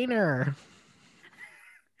little wiener?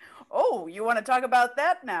 Oh, you want to talk about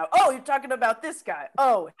that now? Oh, you're talking about this guy.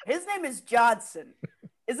 Oh, his name is Johnson.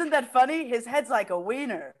 Isn't that funny? His head's like a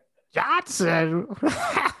wiener. Johnson?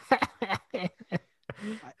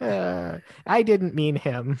 I didn't mean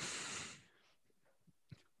him.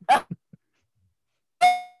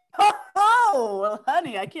 Oh, well,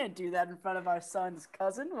 honey, I can't do that in front of our son's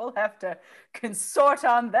cousin. We'll have to consort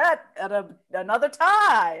on that at another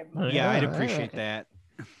time. Yeah, I'd appreciate that.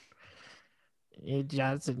 Hey,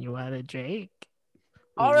 Johnson, you want a drink?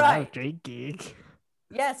 All right. Drinking.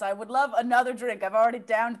 Yes, I would love another drink. I've already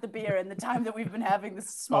downed the beer in the time that we've been having this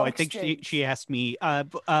small exchange. I think she asked me.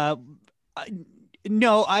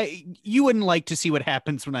 No, you wouldn't like to see what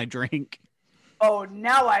happens when I drink. Oh,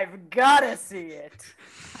 now I've got to see it.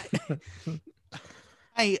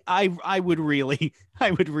 I would really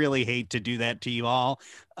hate to do that to you all.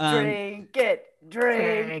 Drink it,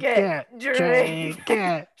 drink it, drink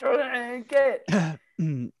it, drink it.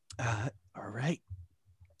 All right.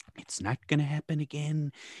 It's not going to happen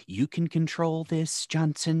again. You can control this,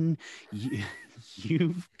 Johnson.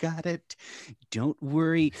 You've got it. Don't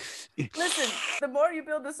worry. Listen, the more you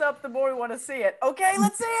build this up, the more we want to see it. Okay,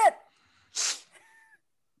 let's see it.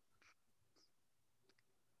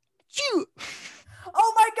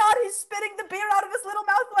 Oh my God, he's spitting the beer out of his little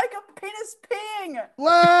mouth like a penis peeing.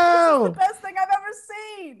 Whoa! This is the best thing I've ever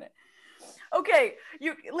seen. Okay,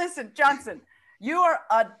 you listen, Johnson. You are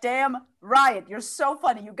a damn riot. You're so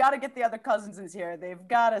funny. You got to get the other cousins in here. They've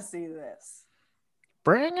got to see this.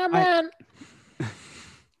 Bring him in.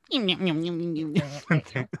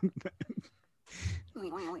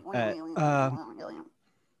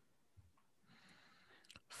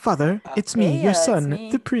 Father, it's me, your son,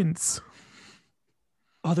 the prince.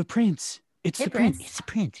 Oh, the prince. It's Hey, the prince. Prince. It's the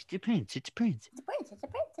prince. It's the prince. It's the prince. It's a prince. It's a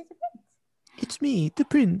prince. It's a prince. It's me, the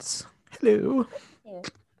prince. Hello.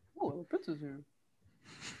 Oh, the prince is here.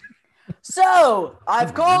 So,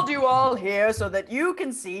 I've called you all here so that you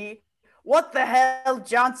can see what the hell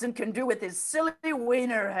Johnson can do with his silly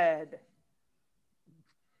wiener head.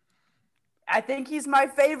 I think he's my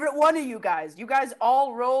favorite one of you guys. You guys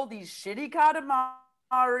all roll these shitty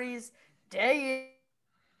Katamaris day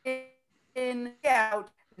in, day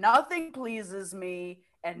out. Nothing pleases me.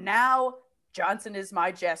 And now Johnson is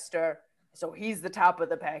my jester. So he's the top of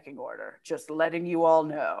the pecking order. Just letting you all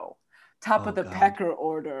know. Top of the pecker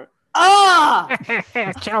order. Ah!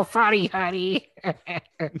 So funny, honey.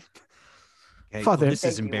 Okay, Father, this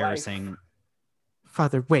is Thank you, embarrassing.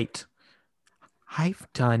 Father, wait. I've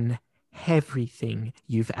done everything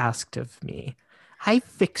you've asked of me. I've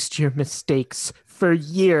fixed your mistakes for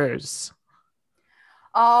years.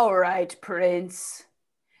 All right, Prince.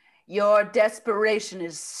 Your desperation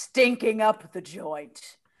is stinking up the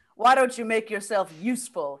joint. Why don't you make yourself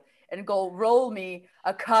useful and go roll me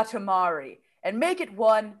a Katamari and make it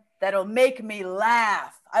one that'll make me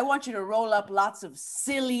laugh. I want you to roll up lots of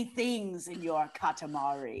silly things in your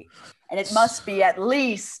Katamari. And it must be at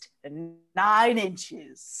least 9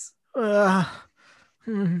 inches.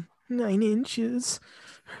 9 inches.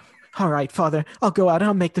 All right, Father, I'll go out and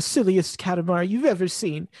I'll make the silliest Katamari you've ever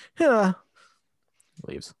seen.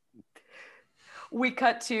 Leaves. We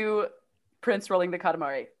cut to Prince rolling the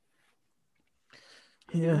Katamari.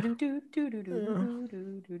 Yeah.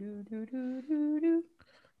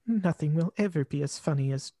 Nothing will ever be as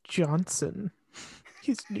funny as Johnson.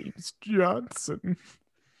 His name's Johnson.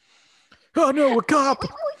 Oh no, a cop!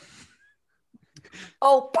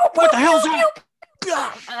 Oh, What the hell's that?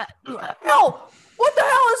 No! What the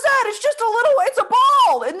hell is that? It's just it's a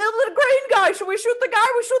ball! And the green guy, should we shoot the guy?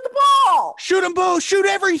 We shoot the ball! Shoot them both! Shoot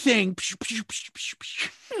everything!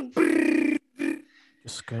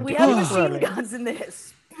 Just going We to have keep machine running. guns in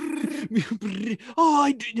this.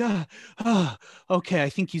 Okay, I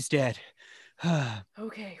think he's dead.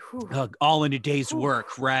 Okay. Whew. All in a day's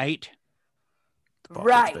work, right? The ball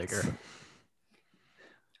Right. gets bigger.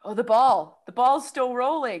 Oh, the ball. The ball's still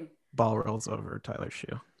rolling. Ball rolls over Tyler's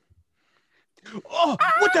shoe. Oh,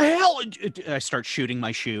 what the hell? I start shooting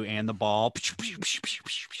my shoe and the ball. Just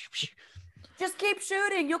keep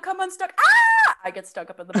shooting. You'll come unstuck. Ah! I get stuck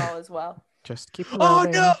up in the ball as well. Just keep Oh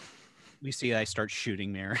running. no! We see I start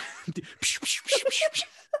shooting there.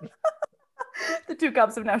 The two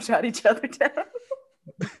cops have now shot each other down.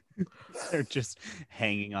 They're just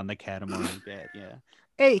hanging on the Katamari bed, yeah.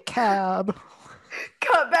 Hey, cab.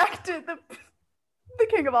 Cut back to the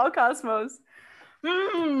king of all cosmos.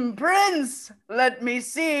 Prince, let me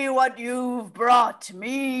see what you've brought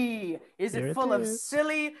me. Is Here it it full of is.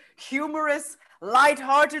 silly, humorous,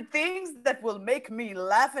 light-hearted things that will make me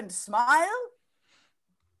laugh and smile?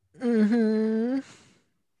 Mm-hmm.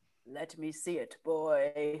 Let me see it,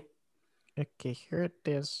 boy. Okay, here it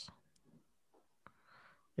is.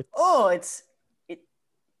 Oh, it's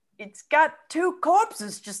got 2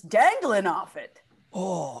 corpses just dangling off it.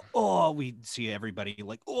 Oh, we see everybody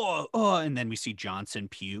like, oh, and then we see Johnson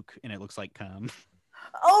puke, and it looks like cum.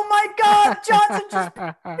 Oh my God, Johnson just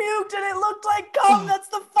puked and it looked like cum. That's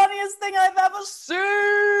the funniest thing I've ever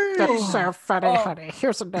seen. That's so funny, honey.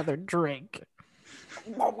 Here's another drink.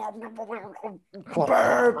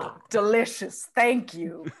 Burp. Delicious. Thank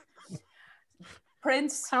you.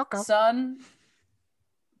 Prince, Welcome. son,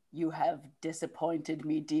 you have disappointed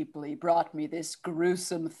me deeply, brought me this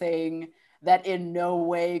gruesome thing that in no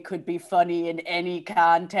way could be funny in any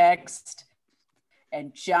context.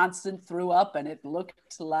 And Johnson threw up and it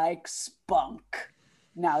looked like spunk.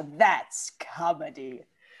 Now that's comedy.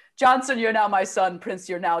 Johnson, you're now my son. Prince,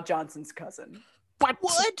 you're now Johnson's cousin.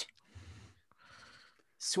 What?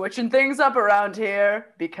 Switching things up around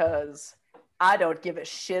here because I don't give a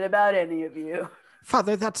shit about any of you.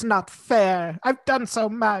 Father, that's not fair. I've done so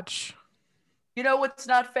much. You know what's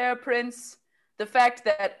not fair, Prince? The fact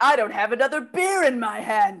that I don't have another beer in my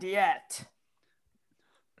hand yet.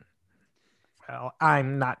 Well,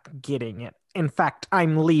 I'm not getting it. In fact,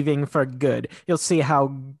 I'm leaving for good. You'll see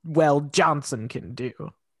how well Johnson can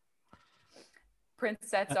do. Prince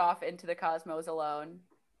sets off into the cosmos alone.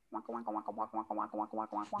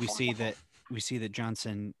 We see that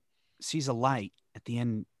Johnson sees a light at the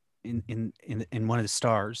end in one of the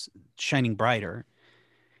stars shining brighter,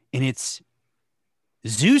 and it's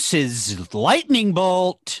Zeus's lightning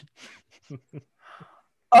bolt.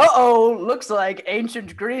 Uh-oh, looks like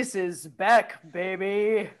ancient Greece is back,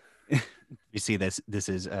 baby. You see this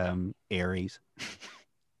is Ares.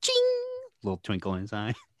 Ching! Little twinkle in his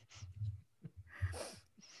eye.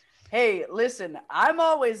 Hey, listen, I'm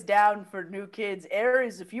always down for new kids.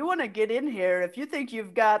 Aries, if you want to get in here, if you think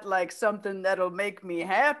you've got like something that'll make me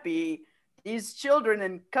happy, these children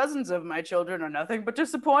and cousins of my children are nothing but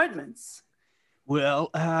disappointments.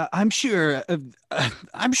 Well, I'm sure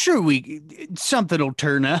something will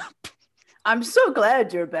turn up. I'm so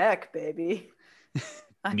glad you're back, baby.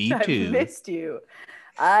 Me too. I've missed you.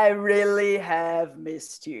 I really have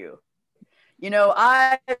missed you. You know,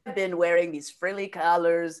 I've been wearing these frilly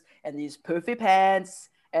collars and these poofy pants,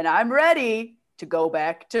 and I'm ready to go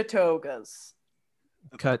back to togas.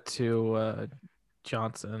 Cut to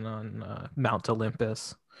Johnson on Mount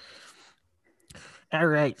Olympus. All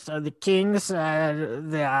right, so the king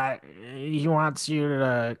said that he wants you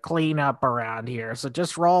to clean up around here. So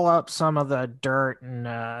just roll up some of the dirt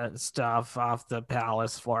and stuff off the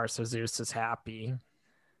palace floor so Zeus is happy.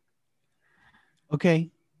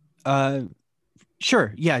 Okay.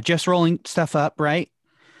 Sure. Yeah, just rolling stuff up, right?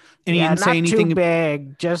 And he Yeah, didn't not say anything too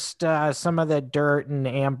big. Just some of the dirt and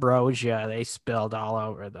ambrosia they spilled all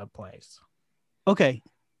over the place. Okay.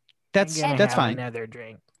 That's fine. Another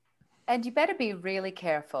drink. And you better be really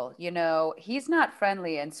careful. You know, he's not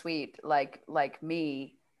friendly and sweet like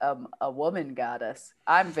me, a woman goddess.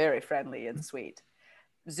 I'm very friendly and sweet.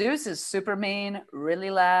 Zeus is super mean,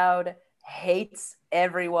 really loud, hates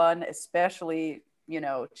everyone, especially, you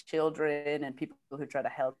know, children and people who try to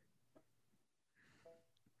help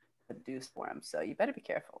do for him. So you better be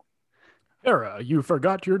careful. Hera, you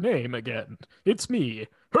forgot your name again. It's me,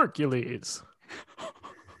 Hercules.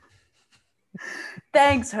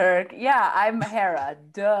 Thanks, Herc. Yeah, I'm Hera.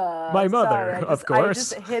 Duh. My mother, Sorry, of course. I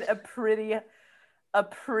just hit a pretty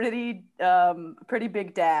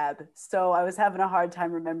big dab. So I was having a hard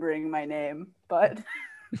time remembering my name, but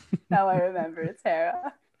now I remember it's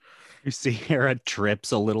Hera. You see Hera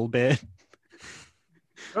trips a little bit.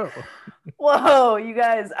 Oh. Whoa, you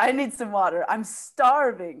guys, I need some water. I'm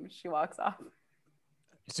starving. She walks off.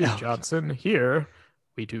 See, Johnson, here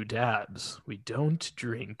we do dabs. We don't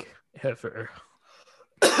drink ever.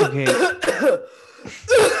 Okay.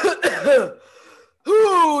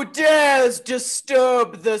 Who dares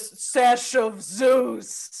disturb the sash of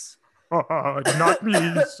Zeus? Not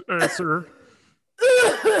me, sir.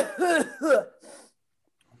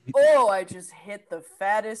 Oh, I just hit the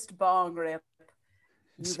fattest bong rip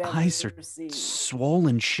His you've eyes ever are seen.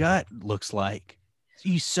 swollen shut, looks like.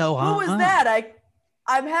 He's so hot. Who is that?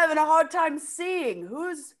 I'm having a hard time seeing.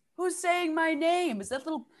 Who's saying my name? Is that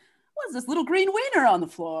little? What's this little green wiener on the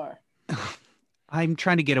floor? I'm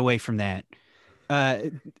trying to get away from that.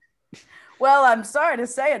 Well, I'm sorry to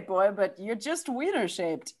say it, boy, but you're just wiener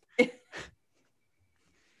shaped.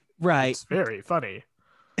 Right. It's very funny.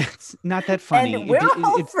 It's not that funny. And we're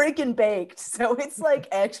all freaking baked, so it's like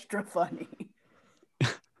extra funny.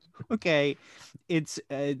 Okay. It's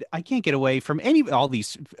I can't get away from all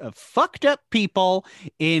these fucked up people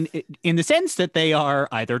in the sense that they are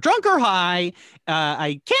either drunk or high.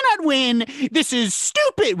 I cannot win. This is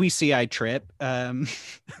stupid. We see I trip.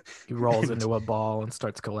 He rolls into a ball and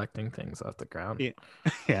starts collecting things off the ground.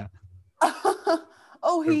 Yeah.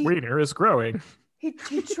 Oh, The wiener is growing. He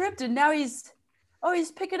tripped and now he's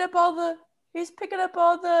picking up all the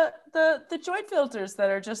joint filters that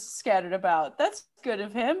are just scattered about. That's good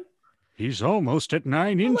of him. He's almost at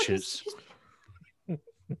 9 inches.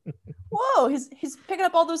 Whoa, he's picking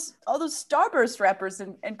up all those Starburst wrappers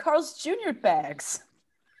and Carl's Jr. bags.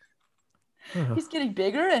 He's getting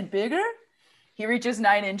bigger and bigger. He reaches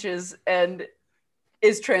 9 inches and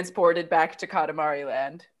is transported back to Katamari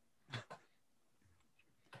Land.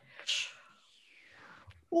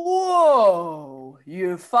 Whoa,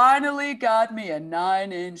 you finally got me a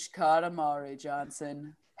 9-inch Katamari,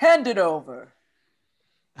 Johnson. Hand it over.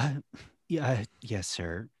 Yes,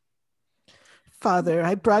 sir. Father,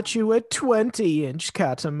 I brought you a 20-inch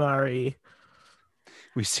Katamari.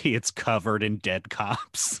 We see it's covered in dead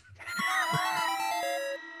cops.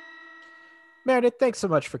 Meredith, thanks so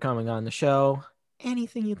much for coming on the show.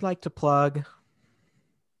 Anything you'd like to plug?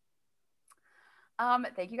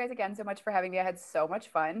 Thank you guys again so much for having me. I had so much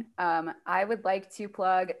fun. I would like to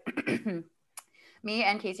plug me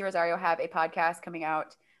and Casey Rosario have a podcast coming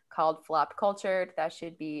out called Flop Cultured. That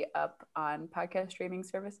should be up on podcast streaming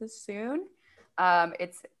services soon.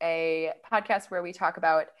 It's a podcast where we talk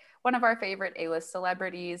about one of our favorite A-list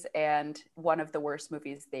celebrities and one of the worst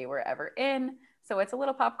movies they were ever in. So it's a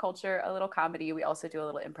little pop culture, a little comedy. We also do a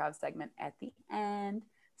little improv segment at the end.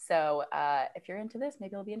 So if you're into this,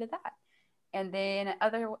 maybe you'll be into that. And then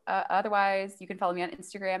otherwise, you can follow me on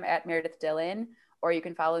Instagram at Meredith Dillon, or you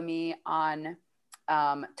can follow me on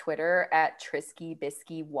Twitter at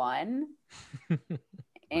TriskyBisky1.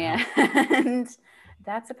 And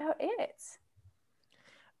that's about it.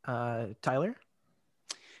 Tyler?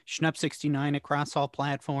 Schnup69 across all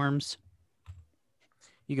platforms.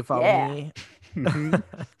 You can follow me. You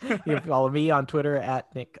can follow me on Twitter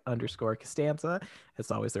at Nick_Costanza. As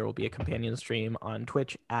always, there will be a companion stream on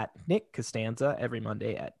Twitch at Nick Costanza every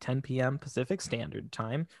Monday at 10 p.m. Pacific Standard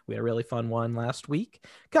Time. We had a really fun one last week.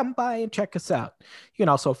 Come by and check us out. You can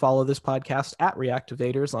also follow this podcast at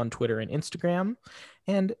Reactivators on Twitter and Instagram.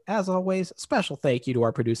 And as always, special thank you to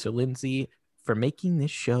our producer, Lindsay, for making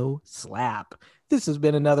this show slap. This has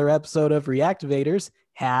been another episode of Reactivators.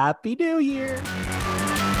 Happy New Year!